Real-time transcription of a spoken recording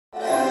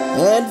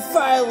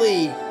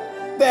finally,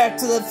 Back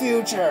to the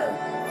Future,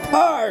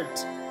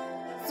 Part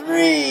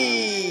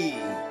 3!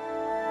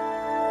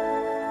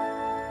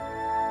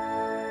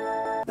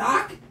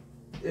 Doc,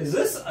 is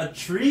this a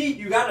tree?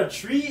 You got a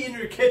tree in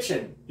your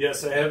kitchen?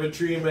 Yes, I have a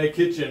tree in my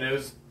kitchen. It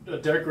was a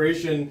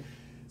decoration,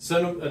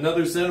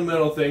 another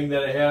sentimental thing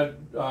that I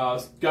had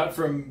got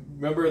from,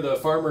 remember the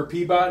farmer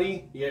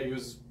Peabody? Yeah, he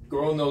was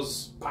growing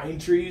those pine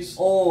trees.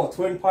 Oh,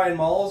 twin pine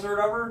malls or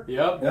whatever?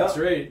 Yep, that's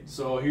right.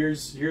 So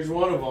here's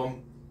one of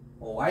them.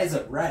 Well, why is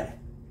it red?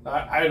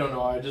 I don't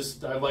know. I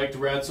liked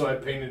red, so I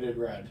painted it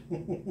red.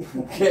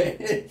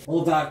 Okay.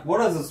 Well, Doc, what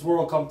does this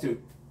world come to?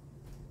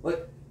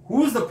 Like,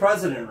 who's the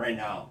president right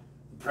now?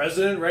 The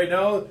president right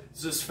now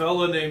is this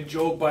fella named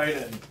Joe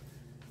Biden.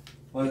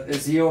 Well,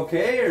 is he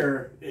okay,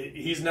 or?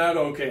 He's not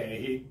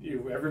okay.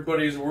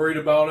 Everybody's worried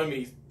about him.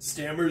 He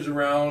stammers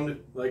around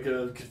like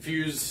a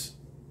confused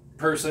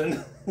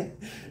person.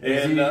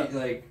 And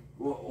like,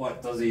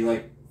 what? Does he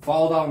like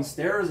fall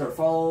downstairs or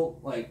fall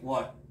like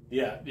what?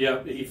 Yeah.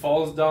 He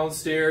falls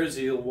downstairs.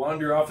 He'll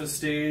wander off the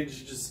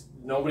stage. Just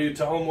nobody will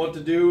tell him what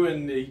to do,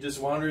 and he just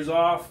wanders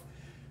off.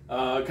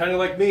 Kind of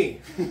like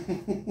me.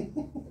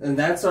 And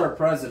that's our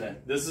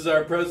president. This is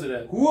our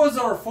president. Who was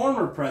our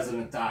former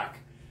president, Doc?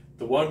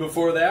 The one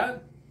before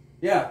that?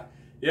 Yeah.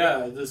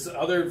 Yeah, this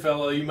other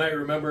fella, you might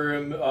remember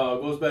him,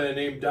 goes by the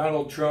name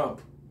Donald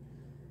Trump.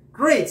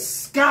 Great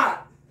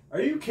Scott!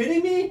 Are you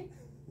kidding me?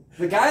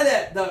 The guy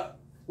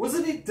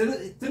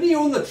didn't he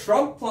own the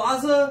Trump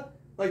Plaza?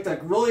 Like the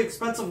really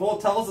expensive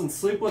hotels and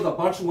sleep with a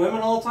bunch of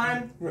women all the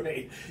time?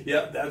 Right.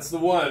 Yep, that's the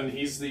one.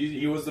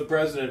 He was the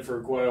president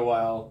for quite a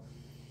while.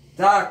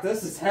 Doc,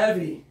 this is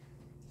heavy.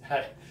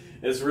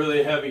 It's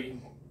really heavy,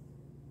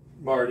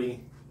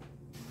 Marty.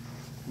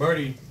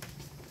 Marty,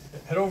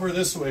 head over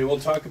this way. We'll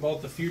talk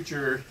about the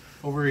future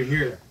over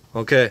here.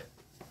 Okay.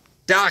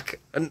 Doc,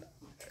 an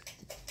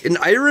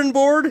iron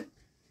board?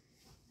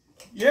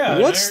 Yeah.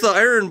 What's the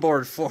iron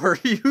board for?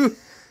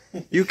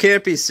 You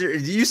can't be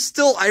serious. Do you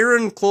still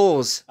iron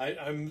clothes?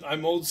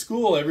 I'm old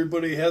school.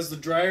 Everybody has the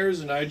dryers,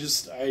 and I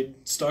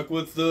stuck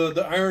with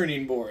the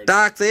ironing board.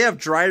 Doc, they have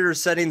dryer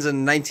settings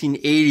in the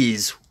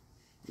 1980s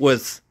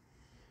with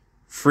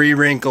free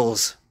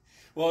wrinkles.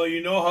 Well,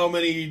 you know how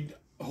many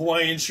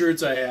Hawaiian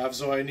shirts I have,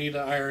 so I need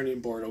an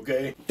ironing board,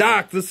 okay?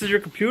 Doc, this is your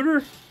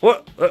computer?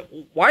 What?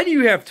 Why do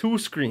you have two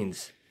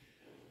screens?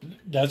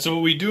 That's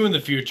what we do in the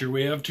future.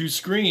 We have two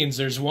screens.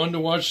 There's one to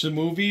watch the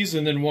movies,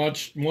 and then one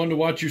to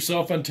watch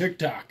yourself on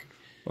TikTok.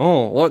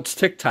 Oh, what's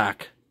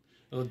TikTok?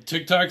 Well,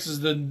 TikToks is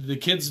the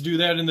kids do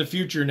that in the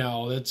future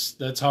now.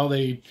 That's how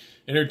they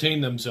entertain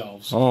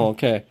themselves. Oh,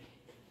 okay.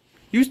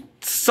 You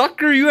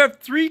sucker! You have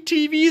 3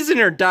 TVs in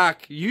here,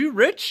 Doc. You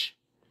rich?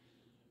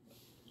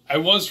 I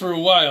was for a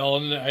while,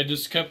 and I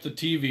just kept the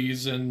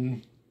TVs,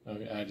 and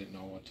I didn't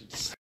know what to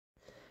say.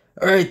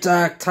 Alright,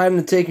 Doc, time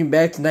to take me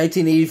back to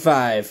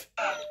 1985.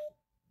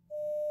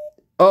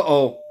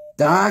 Uh-oh.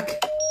 Doc?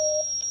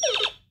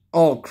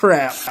 Oh,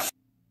 crap.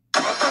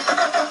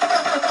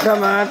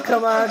 Come on.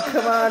 Come on.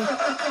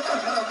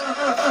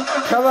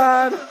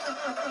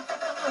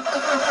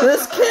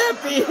 This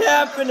can't be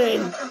happening.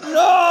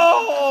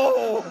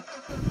 No!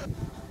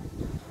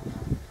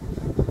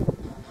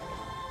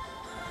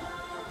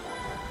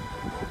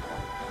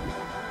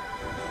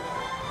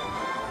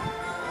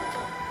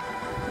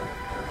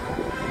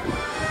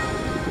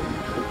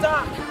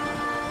 Doc!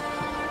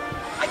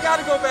 I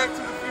gotta go back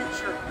to the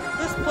future.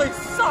 This place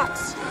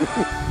sucks.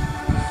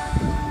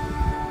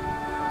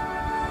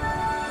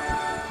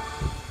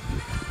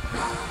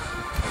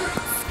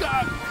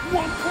 Scott,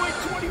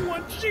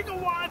 1.21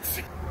 gigawatts!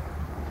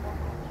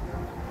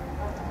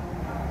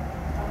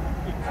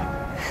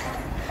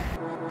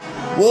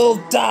 Will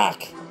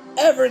Doc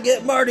ever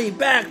get Marty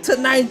back to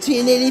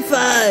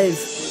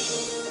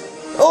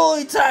 1985?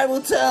 Only time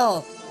will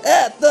tell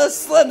at the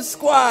Slim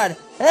Squad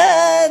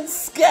and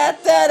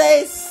Scat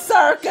Daddy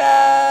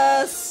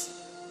Circus!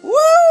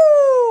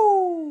 Woo!